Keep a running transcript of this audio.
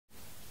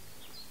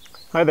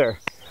Hi there,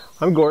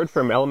 I'm Gord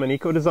from Element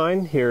Eco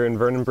Design here in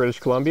Vernon, British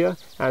Columbia,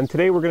 and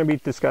today we're going to be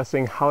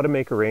discussing how to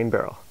make a rain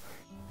barrel.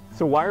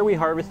 So why are we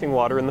harvesting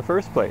water in the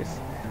first place?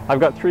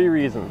 I've got 3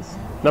 reasons.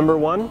 Number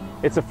 1,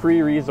 it's a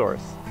free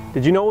resource.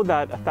 Did you know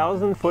that a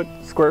 1,000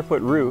 square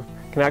foot roof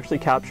can actually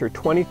capture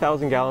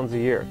 20,000 gallons a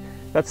year?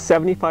 That's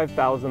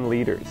 75,000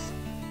 liters.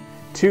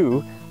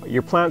 2,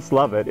 your plants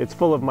love it. It's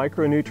full of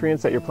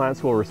micronutrients that your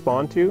plants will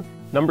respond to.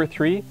 Number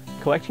 3,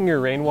 collecting your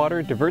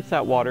rainwater diverts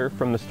that water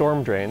from the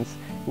storm drains,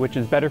 which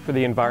is better for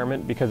the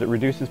environment because it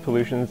reduces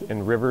pollutions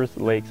in rivers,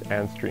 lakes,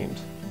 and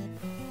streams.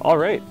 All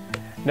right,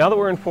 now that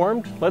we're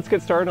informed, let's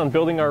get started on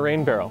building our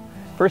rain barrel.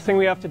 First thing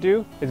we have to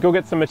do is go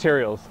get some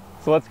materials.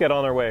 So let's get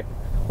on our way.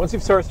 Once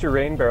you've sourced your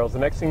rain barrels, the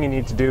next thing you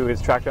need to do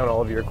is track down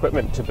all of your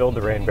equipment to build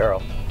the rain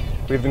barrel.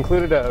 We've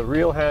included a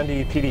real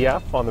handy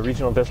PDF on the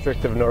Regional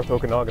District of North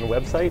Okanagan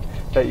website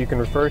that you can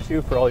refer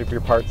to for all of your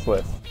parts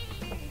list.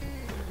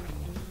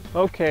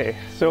 Okay,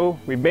 so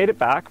we've made it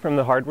back from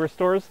the hardware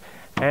stores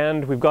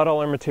and we've got all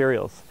our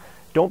materials.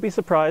 Don't be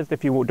surprised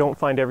if you don't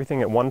find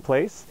everything at one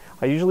place.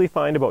 I usually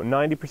find about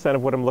 90%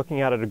 of what I'm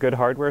looking at a good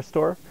hardware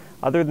store.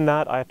 Other than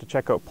that, I have to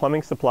check out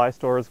plumbing supply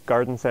stores,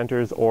 garden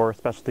centers, or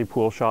specialty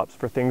pool shops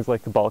for things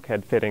like the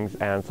bulkhead fittings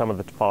and some of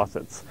the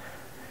faucets.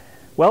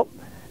 Well,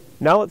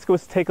 now let's go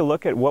take a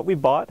look at what we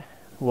bought.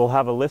 We'll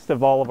have a list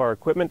of all of our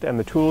equipment and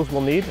the tools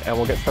we'll need, and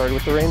we'll get started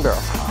with the rain barrel.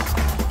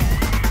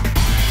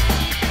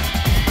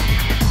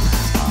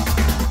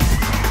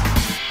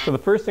 So the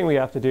first thing we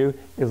have to do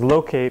is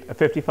locate a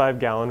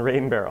 55-gallon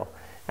rain barrel.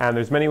 And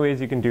there's many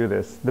ways you can do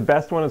this. The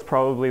best one is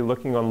probably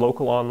looking on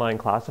local online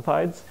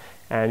classifieds,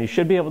 and you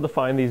should be able to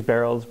find these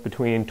barrels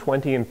between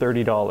 $20 and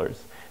 $30.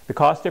 The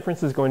cost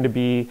difference is going to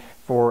be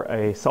for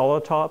a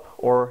solid top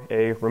or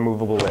a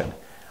removable lid.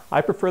 I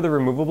prefer the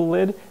removable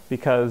lid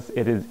because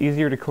it is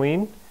easier to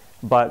clean,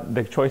 but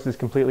the choice is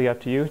completely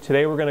up to you.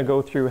 Today we're going to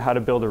go through how to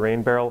build a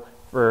rain barrel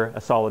for a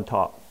solid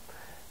top.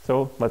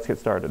 So let's get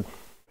started.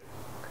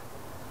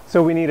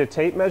 So we need a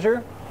tape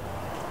measure,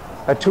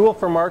 a tool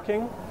for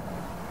marking,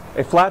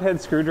 a flathead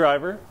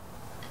screwdriver,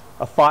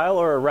 a file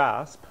or a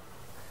rasp.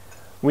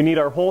 We need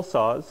our hole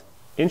saws,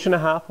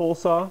 1.5-inch hole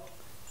saw,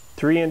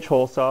 3-inch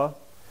hole saw,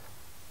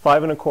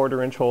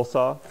 5.25-inch hole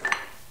saw,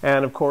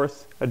 and of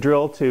course a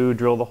drill to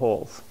drill the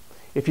holes.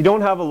 If you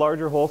don't have a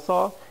larger hole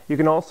saw, you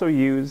can also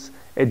use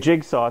a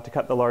jigsaw to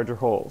cut the larger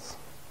holes.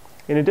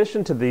 In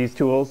addition to these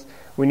tools,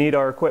 we need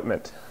our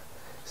equipment.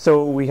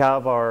 So we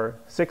have our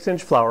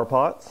 6-inch flower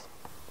pots,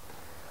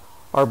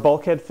 our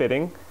bulkhead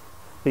fitting,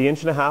 the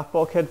 1.5-inch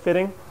bulkhead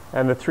fitting,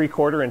 and the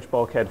 3/4-inch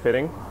bulkhead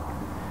fitting.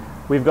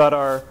 We've got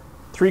our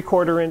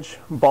 3/4-inch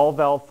ball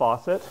valve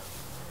faucet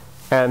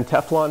and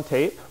Teflon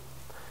tape.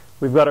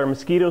 We've got our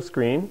mosquito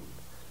screen,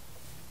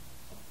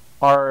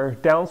 our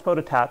downspout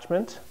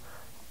attachment,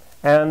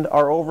 and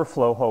our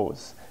overflow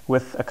hose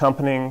with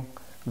accompanying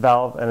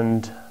valve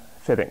and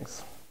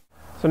fittings.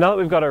 So now that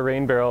we've got our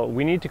rain barrel,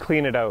 we need to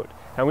clean it out.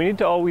 And we need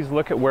to always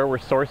look at where we're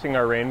sourcing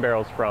our rain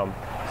barrels from.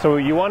 So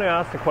you want to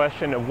ask the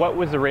question of what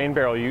was the rain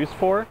barrel used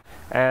for,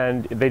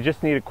 and they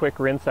just need a quick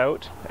rinse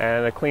out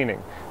and a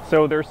cleaning.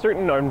 So there are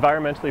certain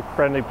environmentally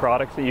friendly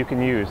products that you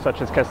can use, such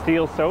as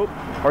Castile soap,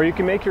 or you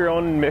can make your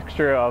own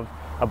mixture of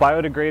a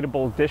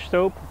biodegradable dish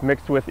soap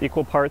mixed with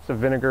equal parts of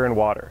vinegar and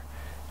water.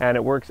 And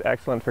it works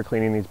excellent for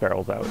cleaning these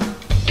barrels out.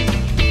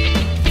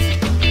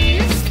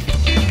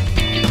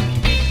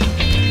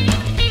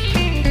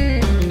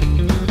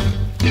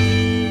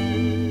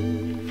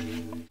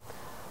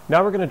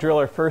 Now we're going to drill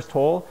our first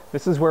hole.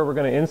 This is where we're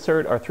going to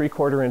insert our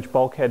 3/4-inch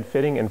bulkhead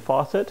fitting and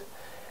faucet.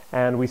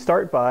 And we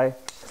start by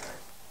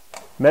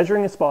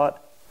measuring a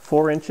spot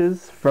 4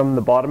 inches from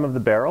the bottom of the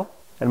barrel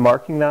and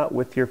marking that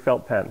with your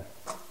felt pen.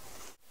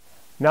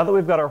 Now that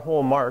we've got our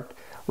hole marked,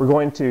 we're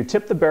going to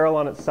tip the barrel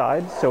on its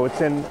side so it's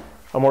in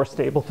a more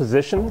stable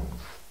position.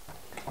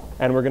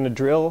 And we're going to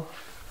drill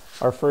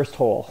our first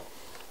hole.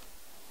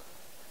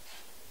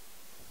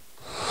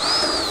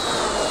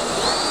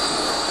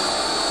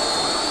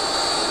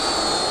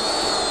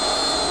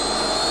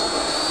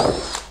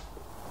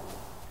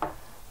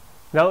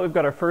 Now that we've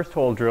got our first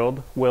hole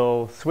drilled,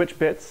 we'll switch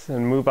bits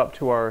and move up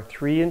to our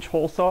 3-inch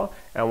hole saw,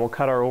 and we'll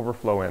cut our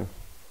overflow in.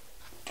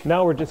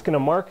 Now we're just going to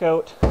mark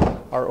out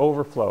our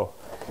overflow.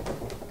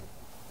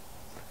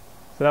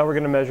 So now we're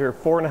going to measure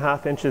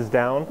 4.5 inches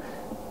down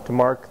to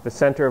mark the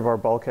center of our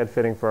bulkhead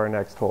fitting for our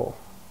next hole.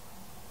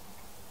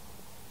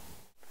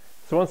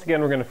 So once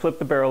again, we're going to flip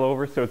the barrel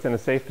over so it's in a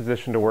safe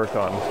position to work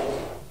on.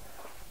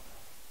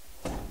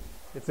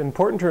 It's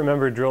important to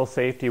remember drill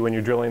safety when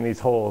you're drilling these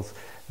holes.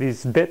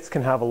 These bits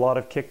can have a lot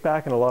of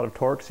kickback and a lot of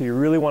torque, so you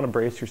really want to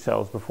brace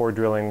yourselves before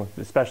drilling,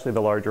 especially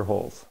the larger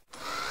holes.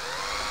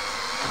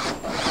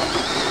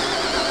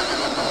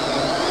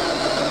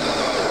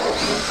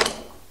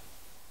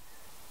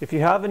 If you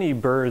have any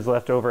burrs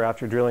left over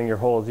after drilling your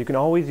holes, you can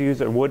always use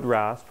a wood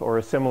rasp or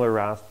a similar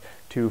rasp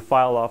to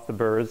file off the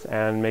burrs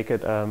and make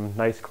it a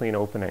nice clean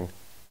opening.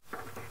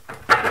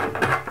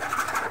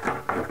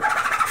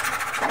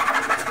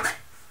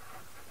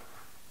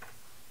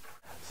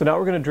 So now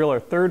we're going to drill our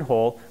third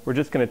hole. We're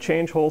just going to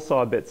change hole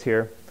saw bits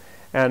here.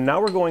 And now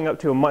we're going up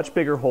to a much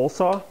bigger hole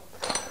saw.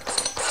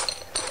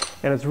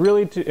 And it's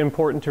really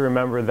important to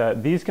remember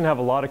that these can have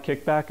a lot of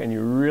kickback, and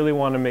you really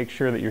want to make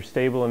sure that you're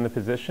stable in the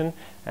position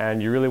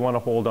and you really want to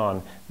hold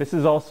on. This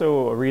is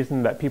also a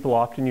reason that people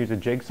often use a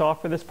jigsaw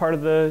for this part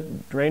of the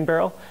rain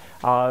barrel.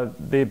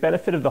 The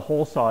benefit of the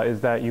hole saw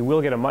is that you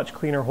will get a much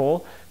cleaner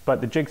hole, but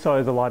the jigsaw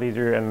is a lot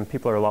easier and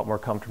people are a lot more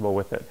comfortable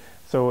with it.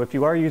 So if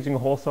you are using a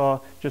hole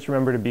saw, just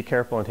remember to be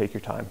careful and take your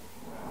time.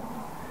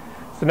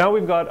 So now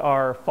we've got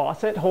our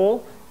faucet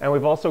hole, and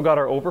we've also got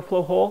our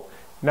overflow hole.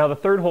 Now the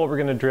third hole we're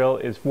going to drill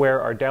is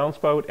where our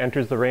downspout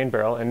enters the rain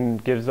barrel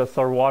and gives us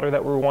our water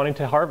that we're wanting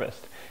to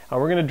harvest.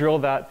 We're going to drill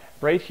that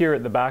right here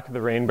at the back of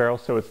the rain barrel,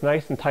 so it's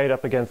nice and tight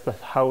up against the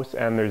house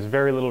and there's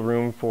very little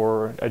room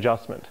for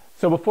adjustment.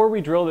 So before we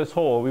drill this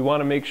hole, we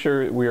want to make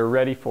sure we are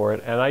ready for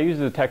it, and I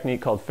use a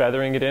technique called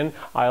feathering it in.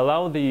 I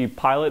allow the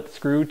pilot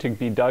screw to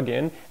be dug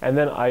in, and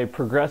then I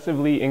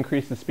progressively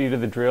increase the speed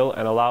of the drill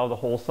and allow the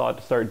hole saw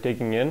to start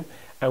digging in.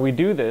 And we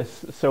do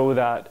this so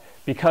that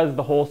because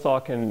the hole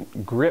saw can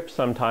grip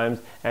sometimes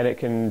and it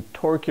can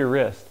torque your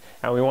wrist,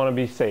 and we want to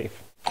be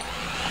safe.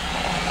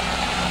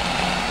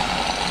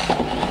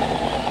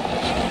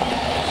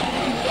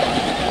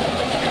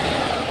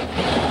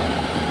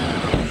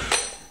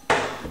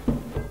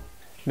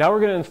 Now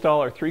we're going to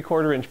install our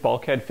 3/4 inch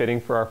bulkhead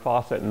fitting for our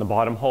faucet in the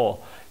bottom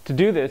hole. To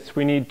do this,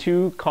 we need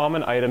two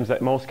common items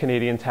that most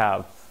Canadians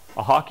have: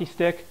 a hockey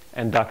stick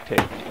and duct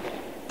tape.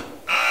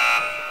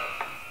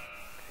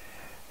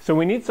 So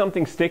we need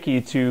something sticky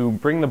to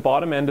bring the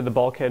bottom end of the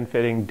bulkhead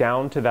fitting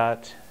down to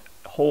that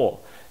hole,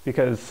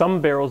 because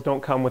some barrels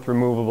don't come with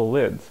removable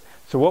lids.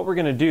 So what we're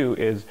going to do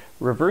is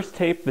reverse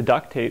tape the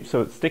duct tape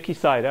so it's sticky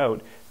side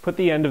out, put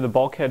the end of the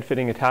bulkhead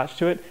fitting attached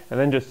to it, and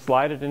then just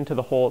slide it into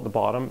the hole at the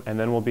bottom, and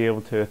then we'll be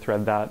able to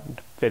thread that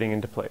fitting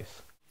into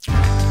place.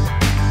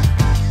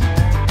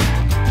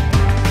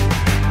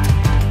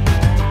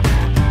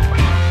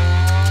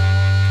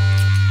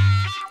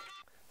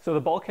 So the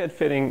bulkhead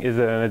fitting is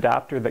an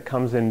adapter that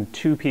comes in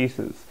two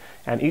pieces,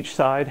 and each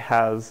side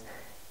has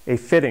a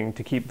fitting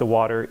to keep the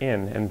water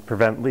in and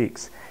prevent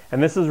leaks.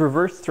 And this is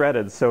reverse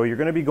threaded, so you're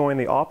going to be going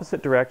the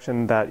opposite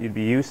direction that you'd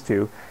be used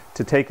to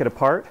take it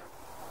apart.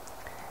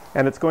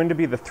 And it's going to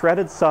be the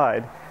threaded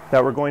side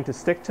that we're going to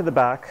stick to the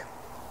back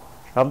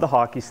of the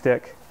hockey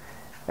stick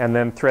and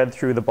then thread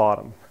through the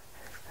bottom.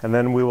 And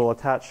then we will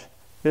attach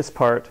this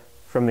part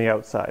from the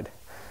outside.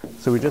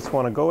 So we just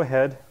want to go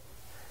ahead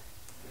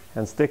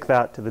and stick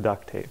that to the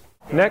duct tape.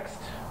 Next,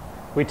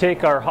 we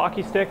take our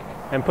hockey stick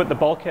and put the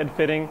bulkhead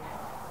fitting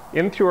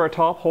in through our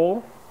top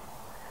hole.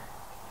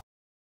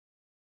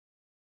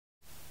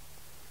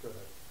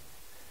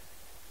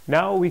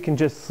 Now we can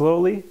just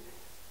slowly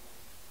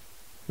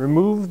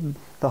remove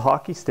the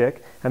hockey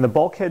stick, and the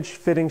bulkhead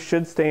fitting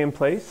should stay in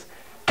place.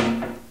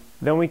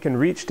 Then we can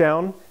reach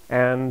down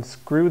and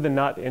screw the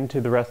nut into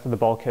the rest of the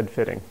bulkhead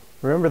fitting.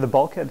 Remember, the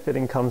bulkhead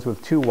fitting comes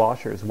with two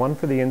washers, one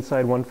for the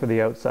inside, one for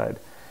the outside.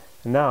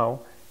 And now,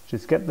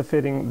 just get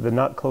the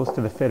nut close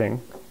to the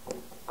fitting,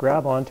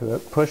 grab onto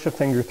it, push a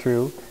finger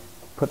through,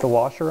 put the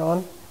washer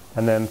on,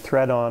 and then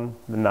thread on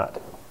the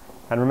nut.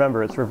 And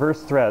remember, it's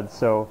reverse thread,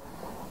 so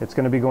it's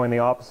going to be going the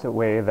opposite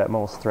way that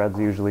most threads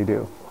usually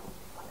do.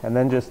 And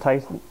then just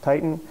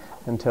tighten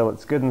until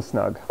it's good and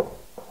snug.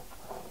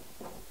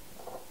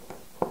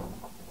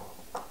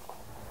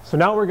 So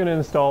now we're going to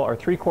install our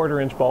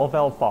 3/4 inch ball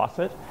valve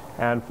faucet,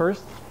 and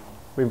first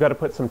we've got to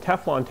put some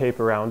Teflon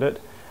tape around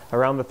it,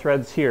 around the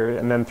threads here,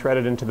 and then thread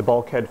it into the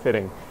bulkhead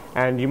fitting.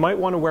 And you might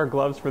want to wear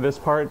gloves for this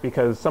part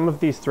because some of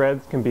these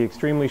threads can be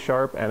extremely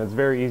sharp and it's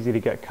very easy to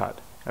get cut.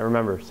 And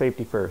remember,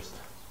 safety first.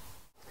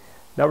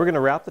 Now we're going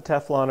to wrap the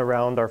Teflon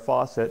around our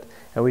faucet,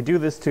 and we do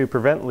this to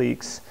prevent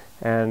leaks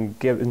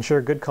and ensure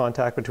good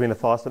contact between the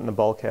faucet and the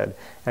bulkhead.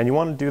 And you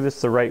want to do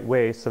this the right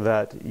way so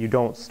that you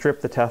don't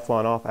strip the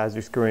Teflon off as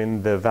you're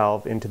screwing the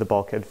valve into the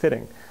bulkhead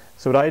fitting.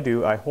 So what I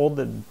do, I hold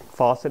the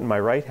faucet in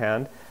my right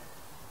hand,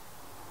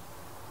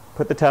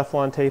 put the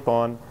Teflon tape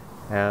on,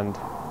 and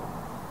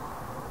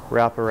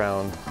wrap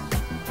around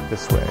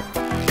this way.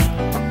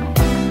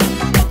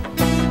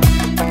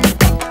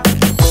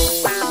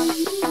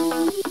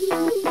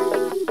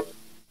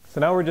 So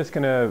now we're just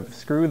going to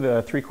screw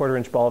the 3/4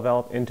 inch ball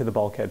valve into the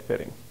bulkhead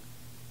fitting.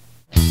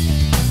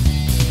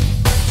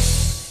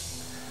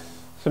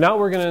 So now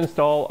we're going to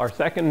install our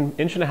second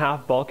 1.5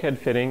 inch bulkhead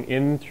fitting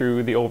in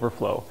through the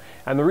overflow.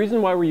 And the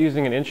reason why we're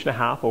using an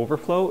 1.5 inch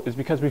overflow is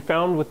because we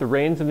found with the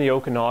rains in the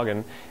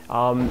Okanagan,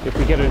 if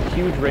we get a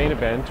huge rain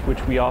event,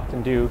 which we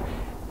often do,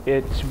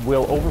 it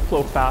will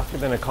overflow faster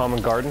than a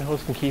common garden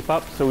hose can keep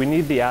up. So we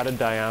need the added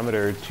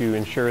diameter to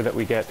ensure that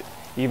we get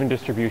even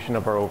distribution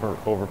of our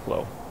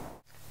overflow.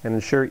 And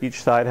ensure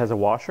each side has a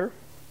washer.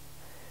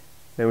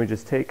 Then we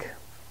just take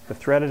the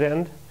threaded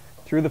end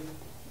through the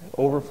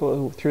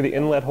overflow, through the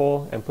inlet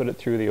hole, and put it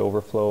through the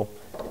overflow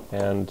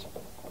and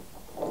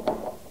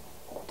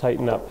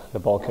tighten up the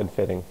bulkhead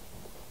fitting.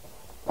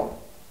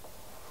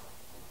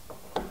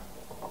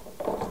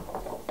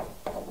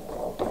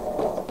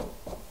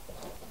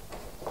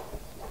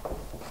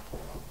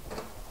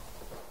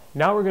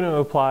 Now we're going to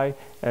apply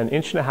an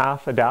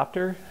 1.5"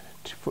 adapter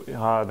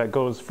that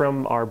goes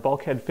from our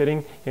bulkhead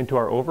fitting into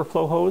our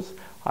overflow hose.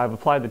 I've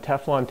applied the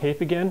Teflon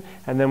tape again,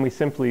 and then we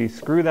simply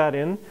screw that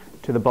in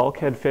to the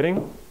bulkhead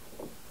fitting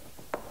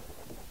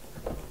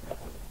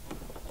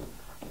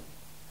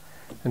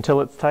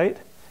until it's tight.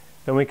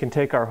 Then we can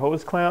take our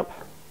hose clamp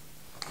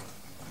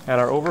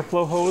and our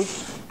overflow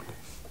hose,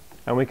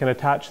 and we can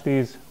attach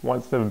these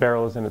once the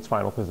barrel is in its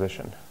final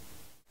position.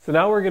 So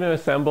now we're going to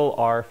assemble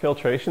our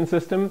filtration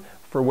system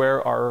for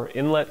where our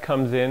inlet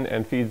comes in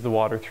and feeds the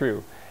water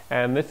through.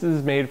 And this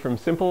is made from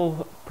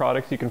simple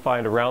products you can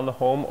find around the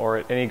home or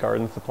at any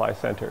garden supply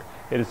center.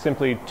 It is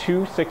simply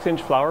 2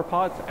 6-inch flower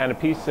pots and a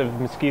piece of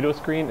mosquito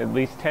screen at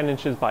least 10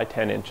 inches by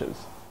 10 inches.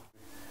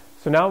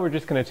 So now we're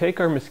just going to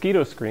take our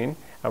mosquito screen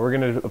and we're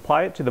going to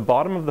apply it to the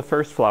bottom of the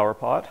first flower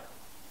pot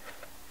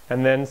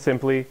and then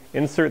simply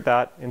insert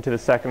that into the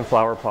second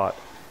flower pot.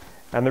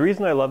 And the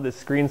reason I love this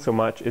screen so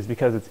much is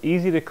because it's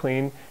easy to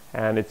clean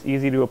and it's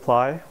easy to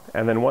apply.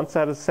 And then once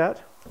that is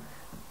set,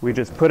 we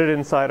just put it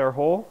inside our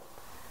hole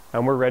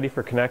and we're ready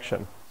for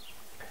connection.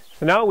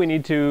 So now we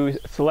need to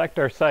select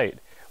our site.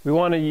 We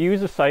want to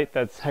use a site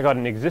that's got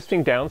an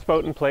existing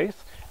downspout in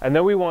place, and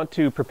then we want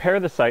to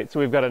prepare the site so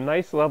we've got a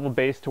nice level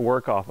base to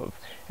work off of.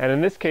 And in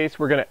this case,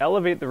 we're going to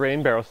elevate the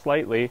rain barrel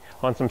slightly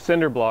on some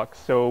cinder blocks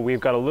so we've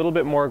got a little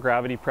bit more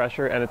gravity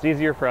pressure and it's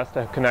easier for us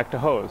to connect a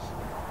hose.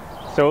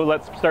 So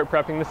let's start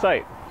prepping the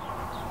site.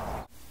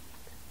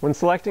 When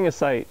selecting a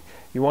site,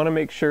 you want to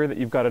make sure that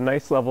you've got a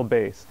nice level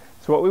base.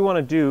 So what we want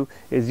to do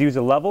is use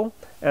a level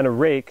and a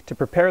rake to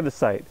prepare the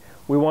site.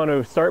 We want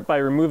to start by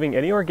removing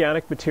any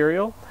organic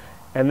material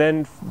and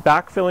then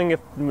backfilling if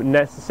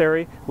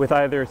necessary with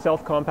either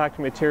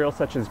self-compacting material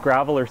such as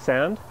gravel or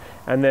sand,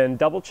 and then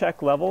double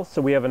check level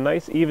so we have a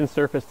nice even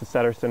surface to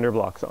set our cinder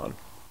blocks on.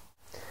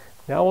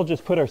 Now we'll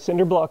just put our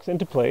cinder blocks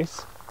into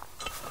place.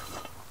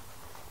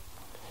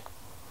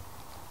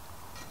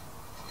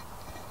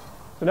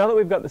 So now that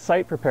we've got the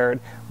site prepared,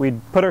 we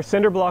put our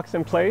cinder blocks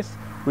in place,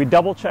 we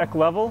double check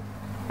level,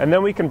 and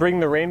then we can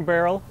bring the rain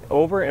barrel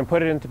over and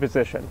put it into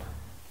position.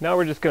 Now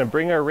we're just going to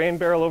bring our rain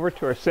barrel over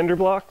to our cinder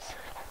blocks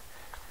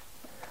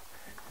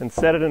and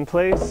set it in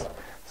place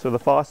so the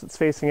faucet's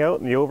facing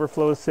out and the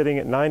overflow is sitting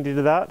at 90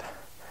 to that,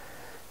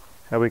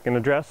 and we can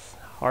address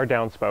our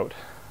downspout.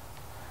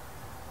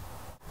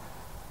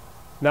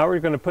 Now we're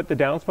going to put the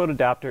downspout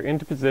adapter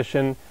into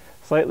position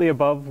slightly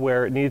above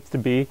where it needs to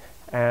be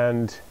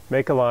and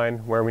make a line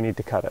where we need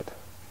to cut it.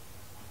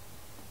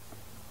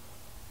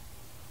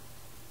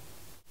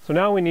 So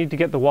now we need to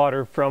get the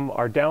water from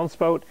our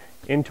downspout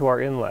into our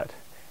inlet.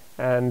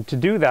 And to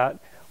do that,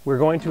 we're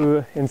going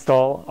to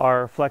install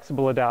our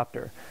flexible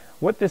adapter.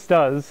 What this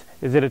does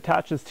is it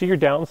attaches to your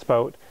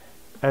downspout,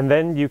 and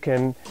then you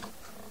can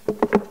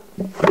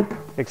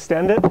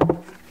extend it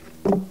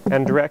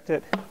and direct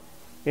it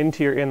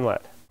into your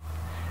inlet.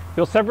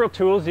 There are several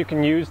tools you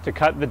can use to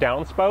cut the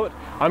downspout.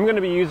 I'm going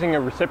to be using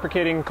a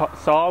reciprocating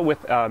saw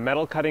with a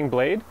metal cutting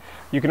blade.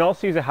 You can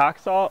also use a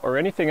hacksaw or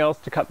anything else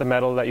to cut the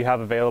metal that you have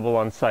available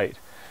on site.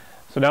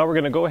 So now we're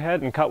going to go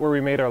ahead and cut where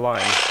we made our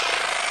line.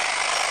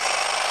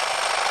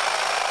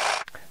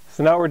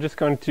 So now we're just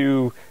going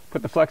to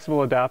put the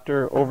flexible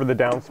adapter over the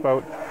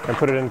downspout and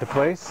put it into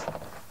place.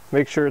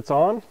 Make sure it's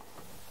on.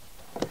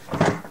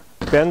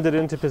 Bend it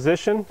into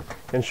position,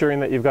 ensuring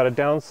that you've got a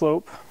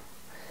downslope.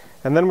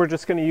 And then we're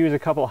just going to use a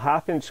couple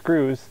 1/2-inch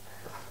screws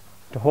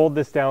to hold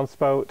this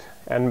downspout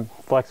and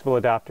flexible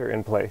adapter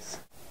in place.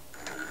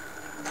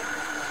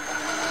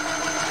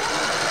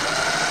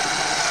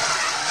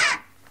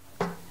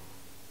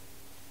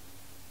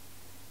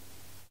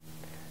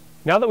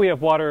 Now that we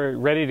have water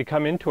ready to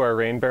come into our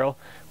rain barrel,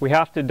 we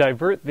have to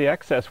divert the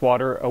excess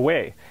water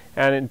away.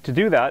 And to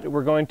do that,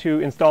 we're going to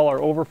install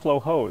our overflow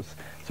hose.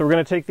 So we're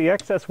going to take the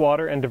excess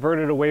water and divert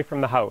it away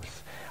from the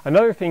house.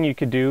 Another thing you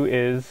could do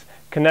is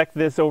connect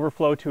this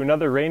overflow to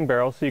another rain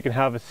barrel so you can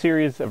have a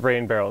series of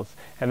rain barrels,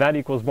 and that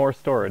equals more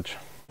storage.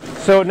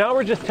 So now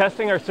we're just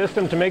testing our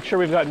system to make sure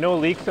we've got no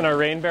leaks in our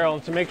rain barrel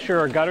and to make sure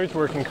our gutter's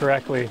working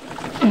correctly.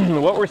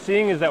 What we're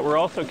seeing is that we're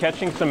also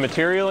catching some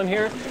material in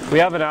here. We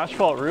have an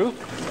asphalt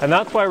roof, and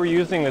that's why we're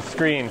using the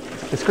screen.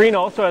 The screen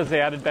also has the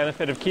added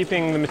benefit of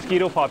keeping the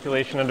mosquito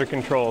population under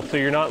control, so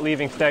you're not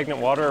leaving stagnant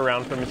water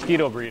around for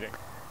mosquito breeding.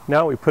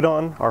 Now we put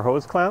on our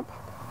hose clamp,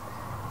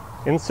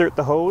 insert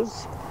the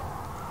hose,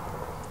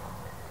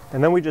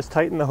 and then we just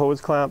tighten the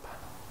hose clamp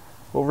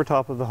over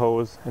top of the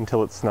hose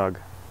until it's snug.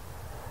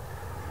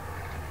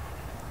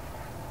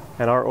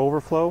 And our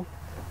overflow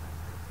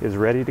is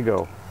ready to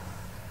go.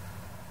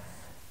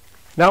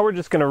 Now we're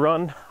just going to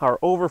run our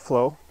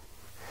overflow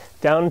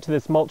down into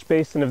this mulch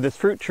basin of this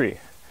fruit tree.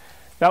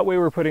 That way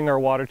we're putting our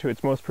water to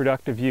its most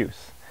productive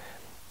use.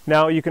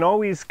 Now you can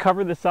always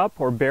cover this up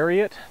or bury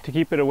it to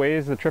keep it away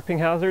as a tripping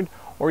hazard,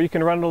 or you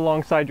can run it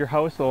alongside your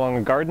house along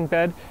a garden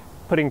bed,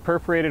 putting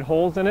perforated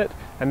holes in it,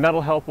 and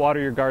that'll help water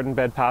your garden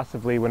bed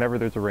passively whenever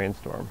there's a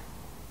rainstorm.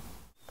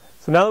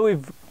 So now that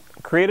we've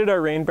created our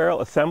rain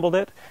barrel, assembled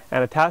it,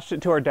 and attached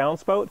it to our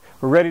downspout,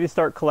 we're ready to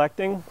start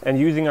collecting and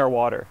using our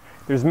water.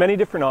 There's many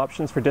different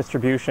options for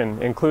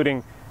distribution,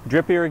 including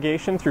drip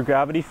irrigation through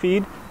gravity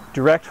feed,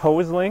 direct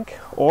hose link,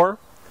 or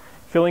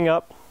filling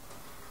up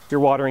your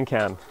watering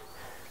can.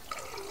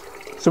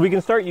 So we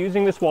can start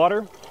using this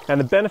water, and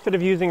the benefit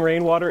of using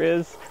rainwater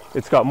is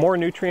it's got more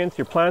nutrients,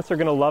 your plants are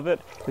going to love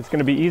it, it's going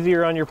to be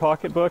easier on your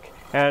pocketbook,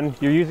 and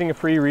you're using a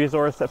free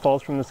resource that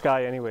falls from the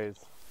sky anyways.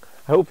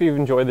 I hope you've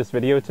enjoyed this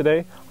video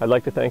today. I'd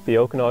like to thank the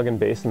Okanagan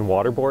Basin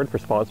Water Board for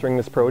sponsoring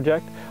this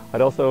project.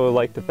 I'd also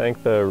like to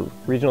thank the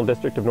Regional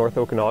District of North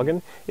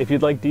Okanagan. If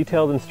you'd like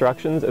detailed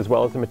instructions as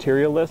well as a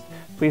material list,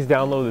 please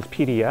download this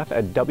PDF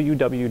at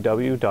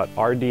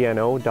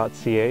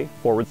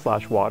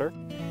www.rdno.ca/water.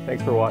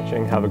 Thanks for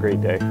watching. Have a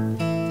great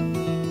day.